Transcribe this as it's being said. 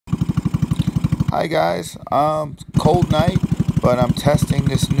Hi guys, cold night, but I'm testing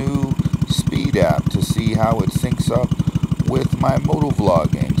this new speed app to see how it syncs up with my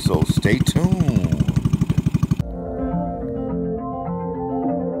motovlogging, so stay tuned.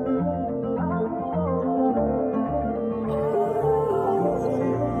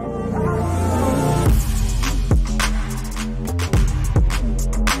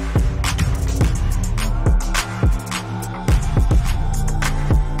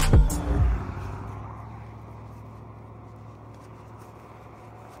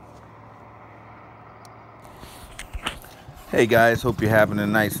 Hey guys, hope you're having a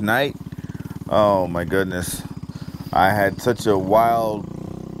nice night. Oh my goodness, I had such a wild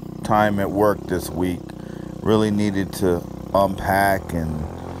time at work this week. Really needed to unpack and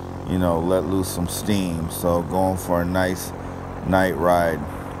let loose some steam, so going for a nice night ride.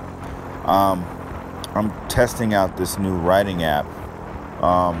 I'm testing out this new writing app.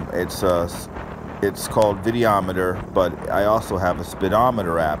 It's called Videometer, but I also have a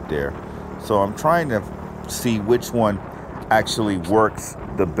speedometer app there, so I'm trying to see which one actually works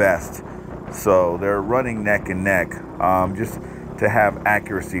the best. So they're running neck and neck, just to have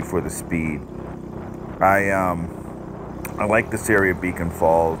accuracy for the speed. I like this area of Beacon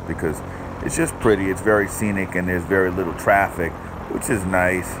Falls because it's just pretty, it's very scenic, and there's very little traffic, which is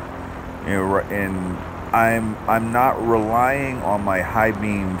nice. And I'm not relying on my high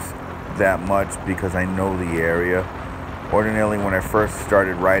beams that much because I know the area. Ordinarily, when I first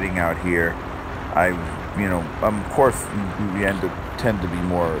started riding out here, of course, you tend to be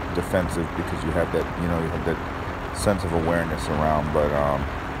more defensive because you have that sense of awareness around. But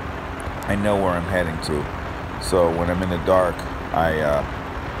I know where I'm heading to, so when I'm in the dark,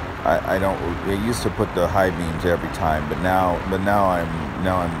 I don't. I used to put the high beams every time, but now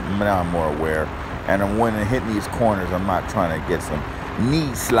I'm more aware. And when I hit these corners, I'm not trying to get some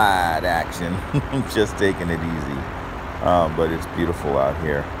knee slide action. I'm just taking it easy. But it's beautiful out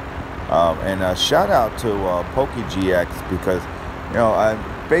here. And shout out to Faux-Kasaki, because I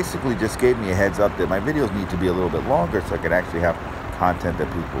basically just gave me a heads up that my videos need to be a little bit longer so I could actually have content that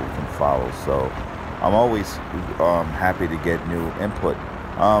people can follow. So I'm always happy to get new input.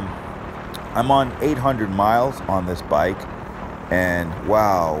 I'm on 800 miles on this bike, and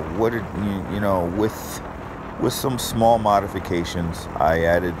wow, what did with some small modifications, I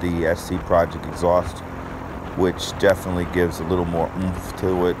added the SC Project exhaust, which definitely gives a little more oomph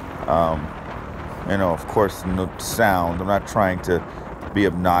to it. Of course, no sound. I'm not trying to be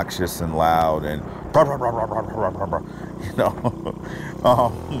obnoxious and loud and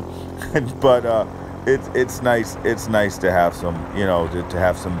but it's nice. It's nice to have some to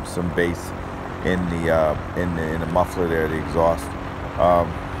have some bass in the muffler there, the exhaust.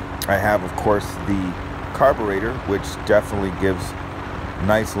 I have, of course, the carburetor, which definitely gives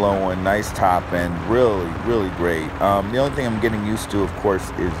nice low and nice top end, really great. The only thing I'm getting used to, of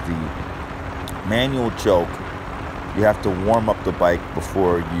course, is the manual choke. You have to warm up the bike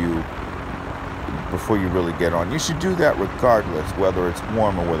before you really get on. You should do that regardless, whether it's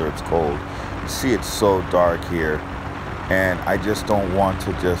warm or whether it's cold. You see, it's so dark here, and I just don't want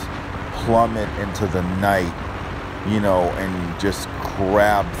to just plummet into the night, and just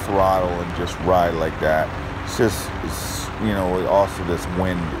grab throttle and just ride like that. Also this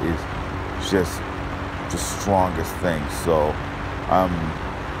wind is just the strongest thing. So I'm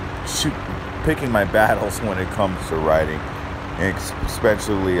picking my battles when it comes to riding. And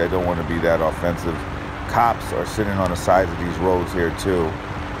especially, I don't want to be that offensive. Cops are sitting on the sides of these roads here too.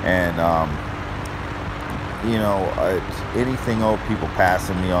 And, anything, people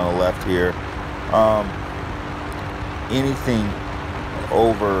passing me on the left here. Anything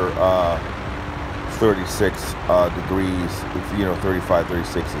over 36 degrees, 35,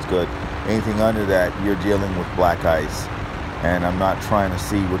 36 is good. Anything under that, you're dealing with black ice. And I'm not trying to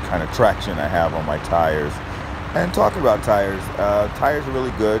see what kind of traction I have on my tires. And talking about tires, tires are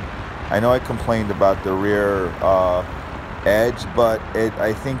really good. I know I complained about the rear edge, but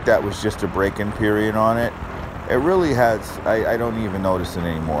I think that was just a break-in period on it. It really has, I don't even notice it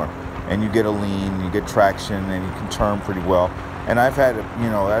anymore. And you get a lean, you get traction, and you can turn pretty well. And I've had,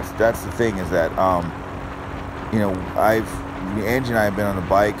 that's the thing, is that, Angie and I have been on the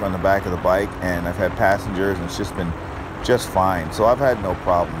bike, on the back of the bike, and I've had passengers, and it's just been just fine. So I've had no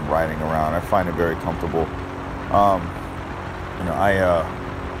problem riding around. I find it very comfortable. I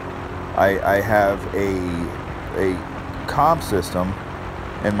have a comm system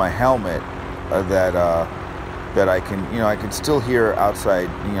in my helmet that I can still hear outside.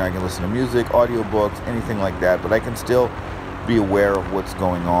 I can listen to music, audiobooks, anything like that, but I can still be aware of what's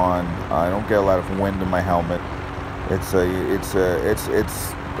going on. I don't get a lot of wind in my helmet. It's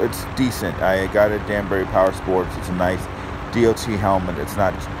it's decent. I got a Danbury Power Sports. It's a nice DOT helmet. It's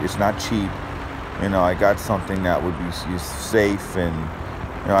not cheap. You know, I got something that would be safe, and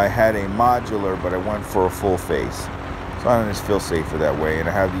you know, I had a modular, but I went for a full face. So I just feel safer that way. And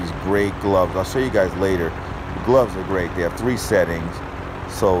I have these great gloves. I'll show you guys later. The gloves are great. They have 3 settings.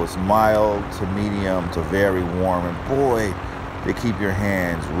 So it's mild to medium to very warm. And boy, they keep your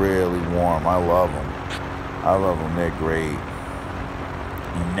hands really warm. I love them. I love them. They're great.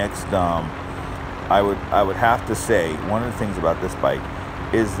 And next, I would have to say, one of the things about this bike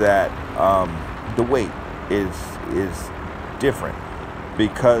is that the weight is different,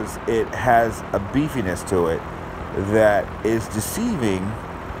 because it has a beefiness to it that is deceiving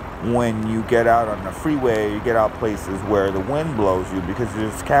when you get out on the freeway. You get out places where the wind blows you, because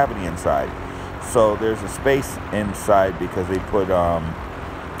there's cavity inside. So there's a space inside because they put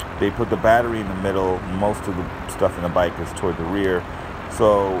the battery in the middle. Most of the stuff in the bike is toward the rear.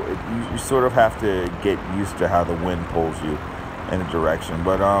 So you sort of have to get used to how the wind pulls you in a direction.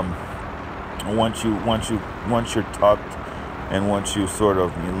 But once you're tucked, and once you sort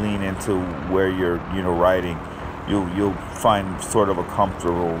of lean into where you're riding, you'll find sort of a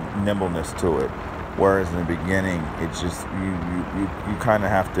comfortable nimbleness to it. Whereas in the beginning, it's just you kind of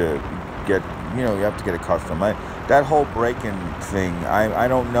have to get you have to get accustomed. That whole braking thing, I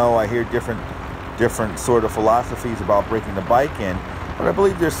don't know. I hear different sort of philosophies about breaking the bike in, but I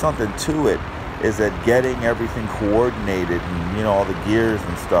believe there's something to it. Is that getting everything coordinated, and all the gears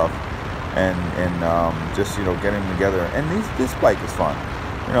and stuff, and just getting them together. And this bike is fun.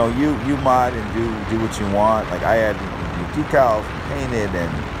 You mod and do what you want. Like I had decals painted,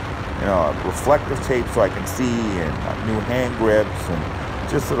 and reflective tape so I can see, and new hand grips, and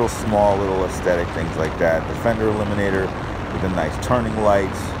just small little aesthetic things like that. The fender eliminator with the nice turning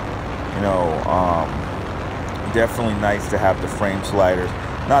lights. Definitely nice to have the frame sliders.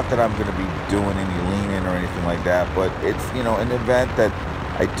 Not that I'm going to be doing any leaning or anything like that, but it's an event that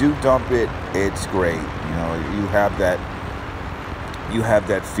I do dump it. It's great. You have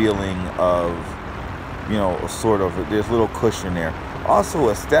that feeling of sort of there's a little cushion there. Also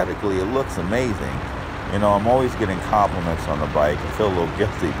aesthetically, it looks amazing. I'm always getting compliments on the bike. I feel a little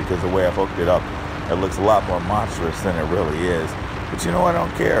guilty because the way I hooked it up, it looks a lot more monstrous than it really is. But I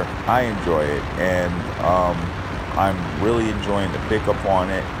don't care. I enjoy it, and I'm really enjoying the pickup on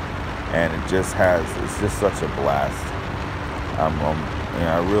it, and it's just such a blast. I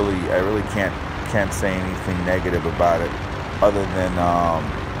really can't say anything negative about it, other than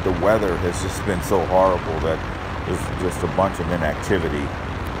the weather has just been so horrible that there's just a bunch of inactivity.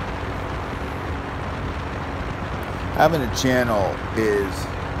 Having a channel is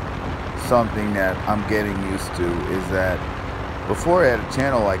something that I'm getting used to. Is that before I had a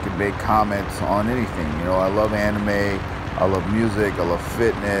channel, I could make comments on anything. I love anime, I love music, I love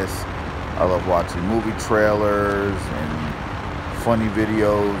fitness, I love watching movie trailers and funny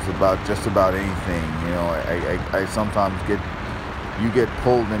videos about just about anything. I sometimes get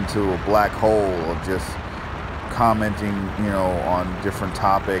pulled into a black hole of just commenting, on different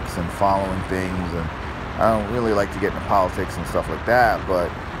topics and following things. And I don't really like to get into politics and stuff like that,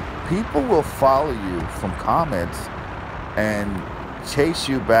 but people will follow you from comments and chase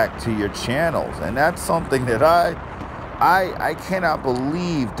you back to your channels, and that's something that I cannot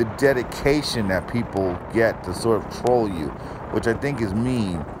believe the dedication that people get to sort of troll you, which I think is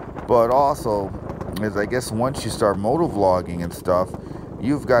mean. But also, is I guess once you start motovlogging and stuff,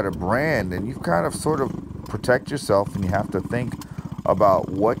 you've got a brand, and you've kind of sort of protect yourself, and you have to think about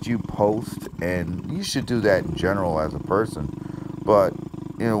what you post, and you should do that in general as a person. But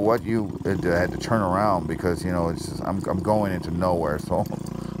what you had to turn around because it's just, I'm going into nowhere, so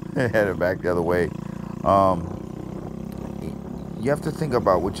headed back the other way. You have to think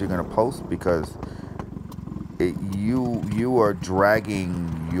about what you're going to post, because you are dragging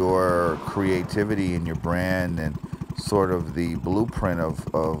your creativity and your brand and sort of the blueprint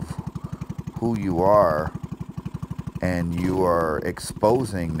of who you are, and you are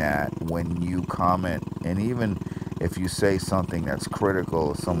exposing that when you comment, and even if you say something that's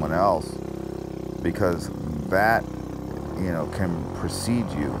critical of someone else, because that can precede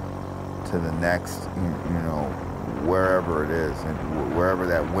you to the next wherever it is, and wherever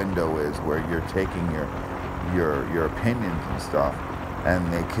that window is where you're taking your opinions and stuff,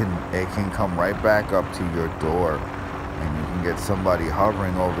 and it can come right back up to your door, and you can get somebody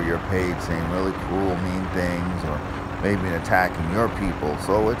hovering over your page saying really cruel, mean things, or maybe attacking your people.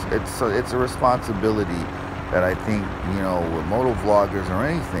 So it's a responsibility that I think, with motovloggers or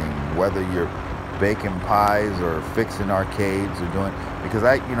anything, whether you're baking pies or fixing arcades or doing, because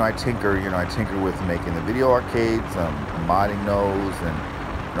I tinker with making the video arcades, modding those,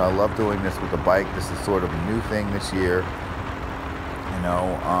 You know, I love doing this with the bike. This is sort of a new thing this year, you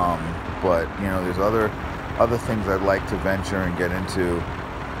know. But you know, there's other things I'd like to venture and get into.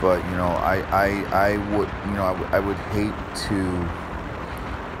 But you know, I would, you know, I would hate to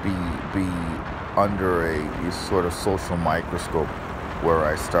be under a sort of social microscope where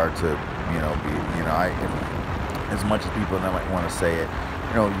I start to, you know, be, you know, as much as people might want to say it,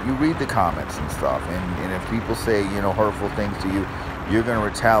 you know, you read the comments and stuff, and if people say, you know, hurtful things to you, you're going to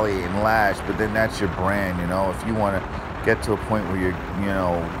retaliate and lash, but then that's your brand, you know. If you want to get to a point where you're, you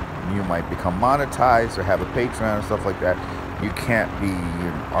know, you might become monetized or have a Patreon and stuff like that, you can't be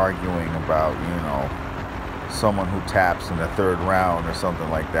arguing about, you know, someone who taps in the 3rd round or something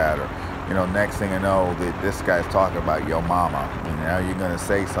like that, or, you know, next thing I know, this guy's talking about your mama, and now you're going to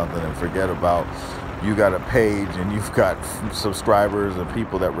say something and forget about you got a page and you've got subscribers and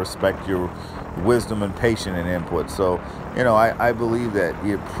people that respect your wisdom and patience and input. So, you know, I believe that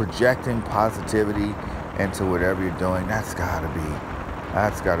you're projecting positivity into whatever you're doing. That's gotta be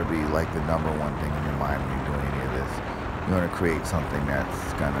like the #1 thing in your mind when you're doing any of this. You want to create something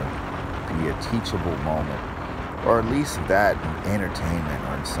that's gonna be a teachable moment, or at least that in entertainment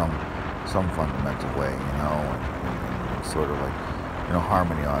or in some fundamental way, you know, and sort of like, you know,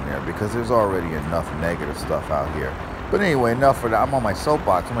 harmony on there, because there's already enough negative stuff out here. But anyway, enough for that. I'm on my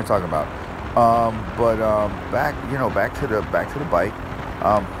soapbox. What am I talking about? Back to the bike.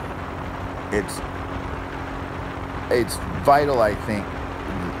 It's vital, I think,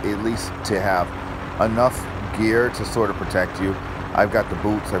 at least to have enough gear to sort of protect you. I've got the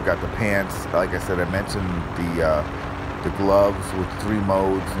boots, I've got the pants. Like I said, I mentioned the gloves with 3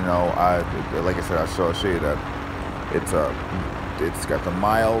 modes. You know, like I said, I'll show you that it's got the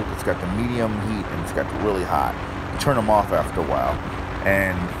mild, it's got the medium heat, and it's got the really hot. You turn them off after a while,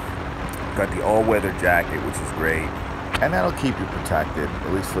 and got the all-weather jacket, which is great, and that'll keep you protected,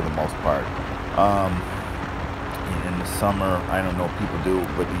 at least for the most part. In the summer, I don't know what people do,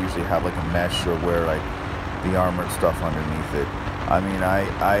 but they usually have like a mesh or wear like the armored stuff underneath it. I mean,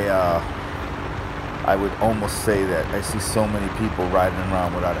 I would almost say that I see so many people riding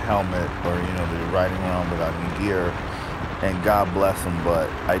around without a helmet, or, you know, they're riding around without any gear, and God bless them, but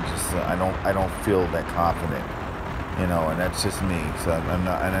I don't feel that confident, you know, and that's just me. So I'm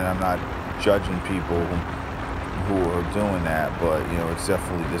not judging people who are doing that, but, you know, it's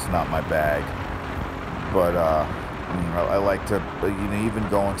definitely just not my bag. But you know, I like to, you know, even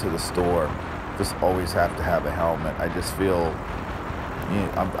going to the store, just always have to have a helmet. I just feel, you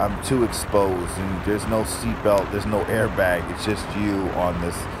know, I'm too exposed, and there's no seatbelt, there's no airbag. It's just you on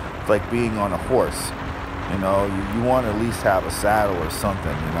this. It's like being on a horse. You know, you want to at least have a saddle or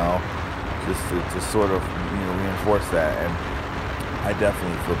something, you know, just to sort of, you know, reinforce that. And I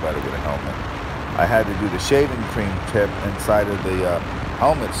definitely feel better with a helmet. I had to do the shaving cream tip inside of the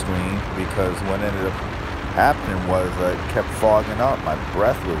helmet screen, because what ended up happening was it kept fogging up. My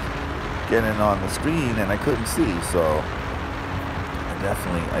breath was getting on the screen and I couldn't see. So I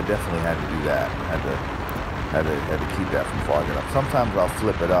definitely had to do that. Had to keep that from fogging up. Sometimes I'll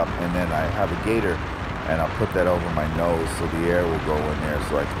flip it up, and then I have a gaiter, and I'll put that over my nose so the air will go in there,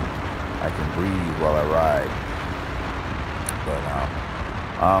 so I can breathe while I ride. But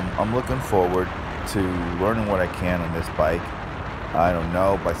I'm looking forward to learning what I can on this bike. I don't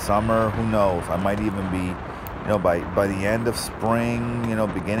know, by summer, who knows? I might even be, you know, by the end of spring, you know,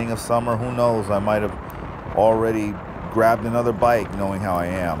 beginning of summer, who knows? I might have already grabbed another bike, knowing how I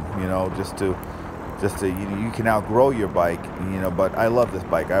am, you know, just to you can outgrow your bike, you know. But I love this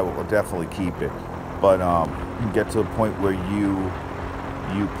bike. I will definitely keep it. But you get to a point where you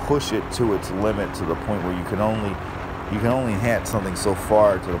push it to its limit, to the point where you can only enhance something so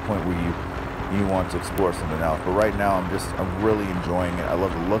far, to the point where you want to explore something else. But right now, I'm really enjoying it. I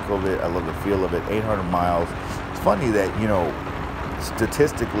love the look of it. I love the feel of it. 800 miles. It's funny that, you know,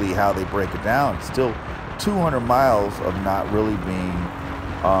 statistically how they break it down, it's still 200 miles of not really being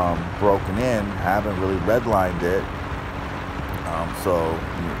broken in. Haven't really redlined it. So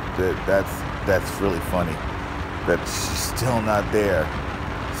that's really funny that she's still not there.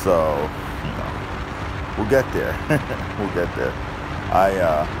 So, you know, we'll get there. We'll get there.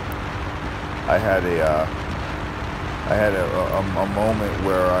 I had a moment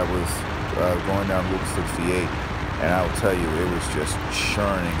where I was going down Route 68, and I'll tell you, it was just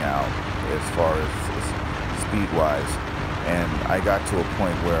churning out as far as speed-wise. And I got to a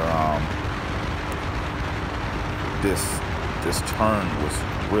point where this turn was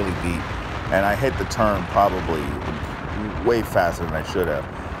really deep, and I hit the turn probably way faster than I should have.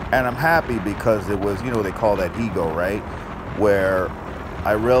 And I'm happy, because it was, you know, they call that ego, right? Where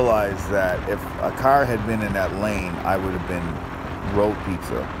I realized that if a car had been in that lane, I would have been road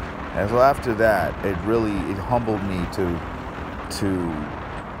pizza. And so after that, it humbled me to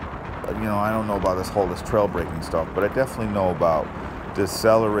you know, I don't know about this trail breaking stuff, but I definitely know about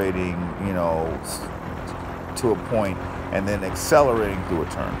decelerating, you know, to a point and then accelerating through a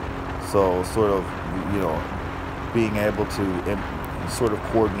turn. So sort of, you know, being able to sort of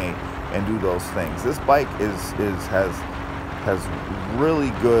coordinate and do those things. This bike has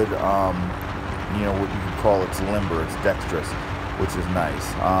really good, you know, what you could call its limber. It's dexterous, which is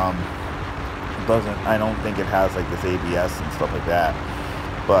nice. I don't think it has like this ABS and stuff like that,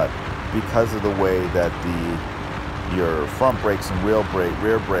 but because of the way that your front brakes and rear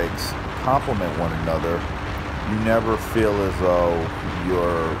brakes complement one another, you never feel as though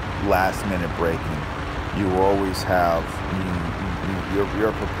you're last minute braking. You always have,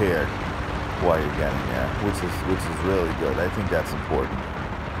 you're prepared while you're getting there, which is really good. I think that's important.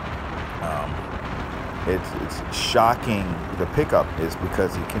 It's shocking. The pickup is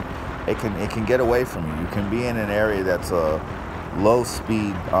because it can get away from you. You can be in an area that's a low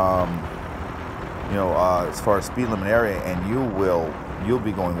speed, you know, as far as speed limit area, and you'll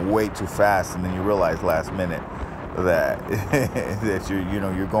be going way too fast, and then you realize last minute that that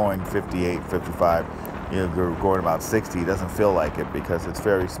you're going 58, 55, you're going about 60. It doesn't feel like it because it's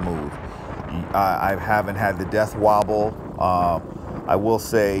very smooth. I haven't had the death wobble. I will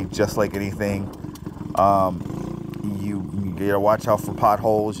say, just like anything, you gotta watch out for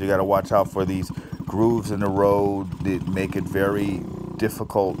potholes. You gotta watch out for these grooves in the road that make it very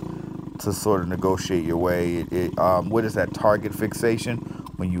difficult to sort of negotiate your way. What is that, target fixation?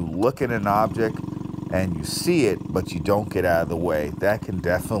 When you look at an object and you see it, but you don't get out of the way, that can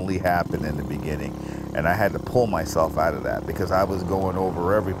definitely happen in the beginning. And I had to pull myself out of that because I was going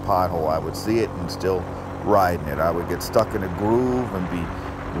over every pothole. I would see it and still riding it. I would get stuck in a groove and be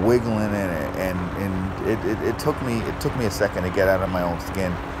wiggling in it, and it took me a second to get out of my own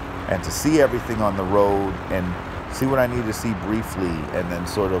skin and to see everything on the road and see what I need to see briefly, and then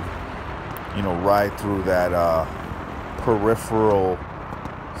sort of, you know, ride through that peripheral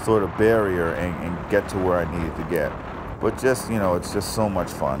sort of barrier and get to where I needed to get. But just, you know, it's just so much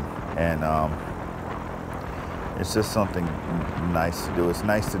fun, and it's just something nice to do. It's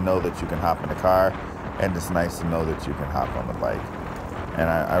nice to know that you can hop in the car, and it's nice to know that you can hop on the bike. And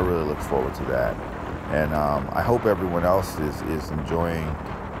I really look forward to that. And I hope everyone else is enjoying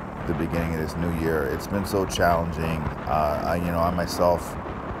the beginning of this new year. It's been so challenging. You know, I myself,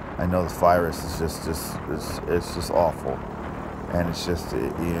 I know the virus is it's just awful. And it's just,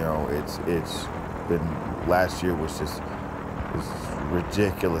 you know, it's been, last year was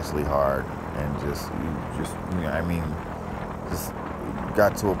ridiculously hard. And you know, I mean, just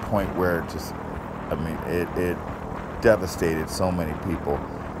got to a point where it devastated so many people,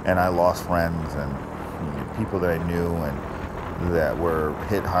 and I lost friends and people that I knew and that were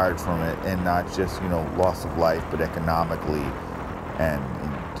hit hard from it, and not just, you know, loss of life, but economically, and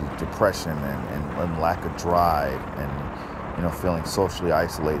depression and lack of drive, and, you know, feeling socially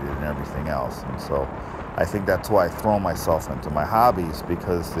isolated and everything else. And so I think that's why I throw myself into my hobbies,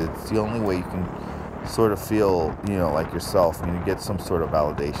 because it's the only way you can sort of feel, you know, like yourself, and you get some sort of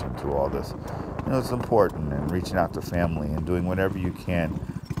validation through all this. You know, it's important, and reaching out to family and doing whatever you can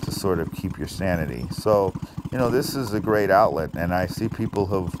to sort of keep your sanity. So, you know, this is a great outlet, and I see people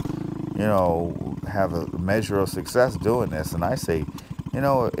who've, you know, have a measure of success doing this, and I say, you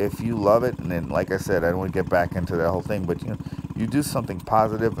know, if you love it, and then, like I said, I don't want to get back into that whole thing, but, you know, you do something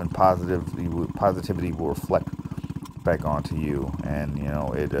positive, and positivity will reflect back onto you, and, you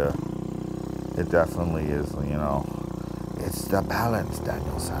know, it definitely is, you know, it's the balance,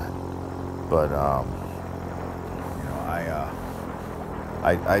 Daniel-san. But you know,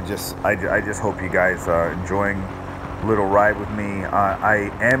 I just hope you guys are enjoying a little ride with me. I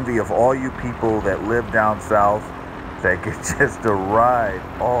envy of all you people that live down south that get just a ride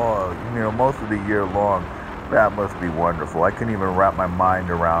all, you know, most of the year long. That must be wonderful. I couldn't even wrap my mind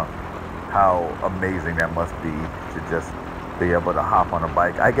around how amazing that must be to just be able to hop on a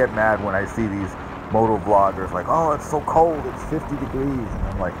bike. I get mad when I see these moto vloggers like, oh, it's so cold, it's 50 degrees, and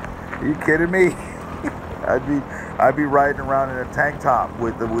I'm like, are you kidding me? I'd be riding around in a tank top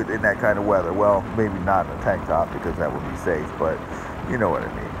in that kind of weather. Well, maybe not in a tank top because that would be safe, but you know what I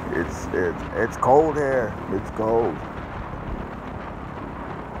mean. It's cold here. It's cold.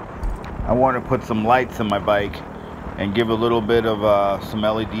 I want to put some lights in my bike and give a little bit of some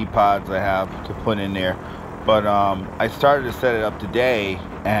LED pods I have to put in there. But I started to set it up today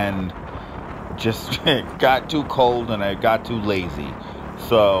and just got too cold and I got too lazy.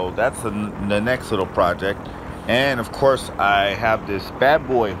 So that's the next little project. And of course I have this bad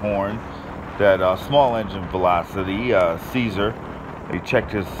boy horn, that small engine velocity Caesar,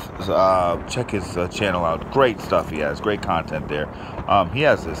 check his channel out. Great stuff he has. Great content there. He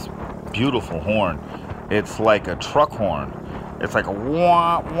has this beautiful horn. It's like a truck horn. It's like a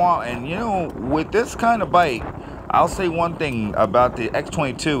wah wah. And you know, with this kind of bike, I'll say one thing about the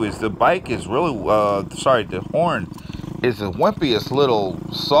X22 is the bike is really the horn is the wimpiest little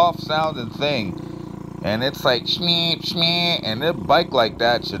soft sounding thing. And it's like shmee shmee, and a bike like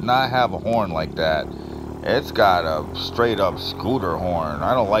that should not have a horn like that. It's got a straight up scooter horn.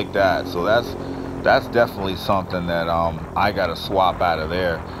 I don't like that. So that's definitely something that I gotta swap out of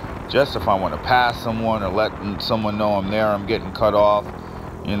there. Just if I want to pass someone or let someone know I'm there, I'm getting cut off.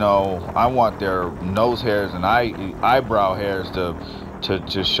 You know, I want their nose hairs and eyebrow hairs to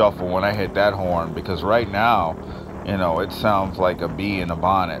shuffle when I hit that horn, because right now, you know, it sounds like a bee in a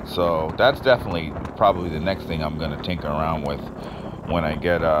bonnet. So that's definitely probably the next thing I'm gonna tinker around with when I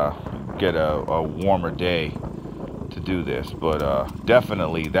get a warmer day to do this. But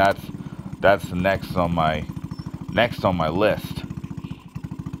definitely that's next on my list.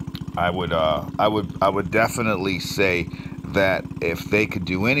 I would definitely say that if they could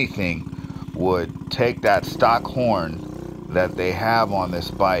do anything, would take that stock horn that they have on this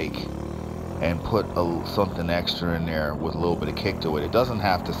bike and put something extra in there with a little bit of kick to it. It doesn't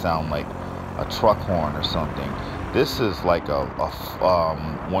have to sound like a truck horn or something. This is like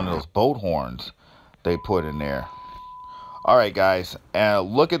one of those boat horns they put in there. All right, guys,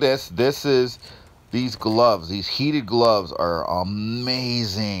 look at this. These gloves, these heated gloves are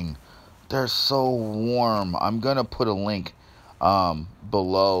amazing. They're so warm. I'm gonna put a link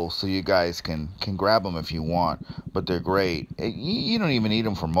below so you guys can grab them if you want, but they're great. You don't even need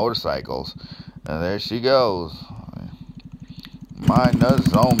them for motorcycles. There she goes, my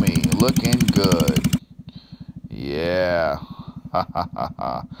Nozomi, looking good. Yeah.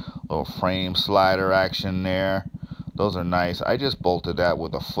 Little frame slider action there. Those are nice. I just bolted that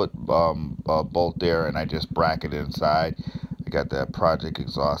with a foot bolt there, and I just bracketed inside. I got that project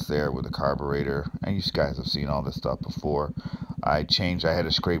exhaust there with the carburetor, and you guys have seen all this stuff before. I had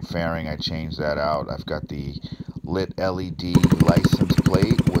a scrape fairing. I changed that out. I've got the lit LED license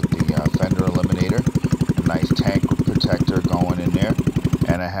plate with the fender eliminator, a nice tank protector going in there,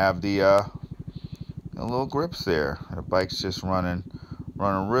 and I have the little grips there. The bike's just running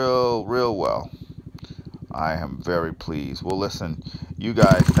real well. I am very pleased. Well, listen, you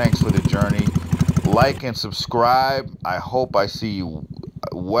guys, thanks for the journey. Like and subscribe. I hope I see you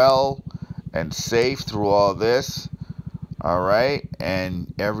well and safe through all this. All right,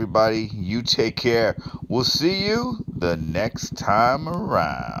 and everybody, you take care. We'll see you the next time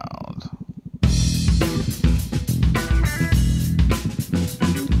around.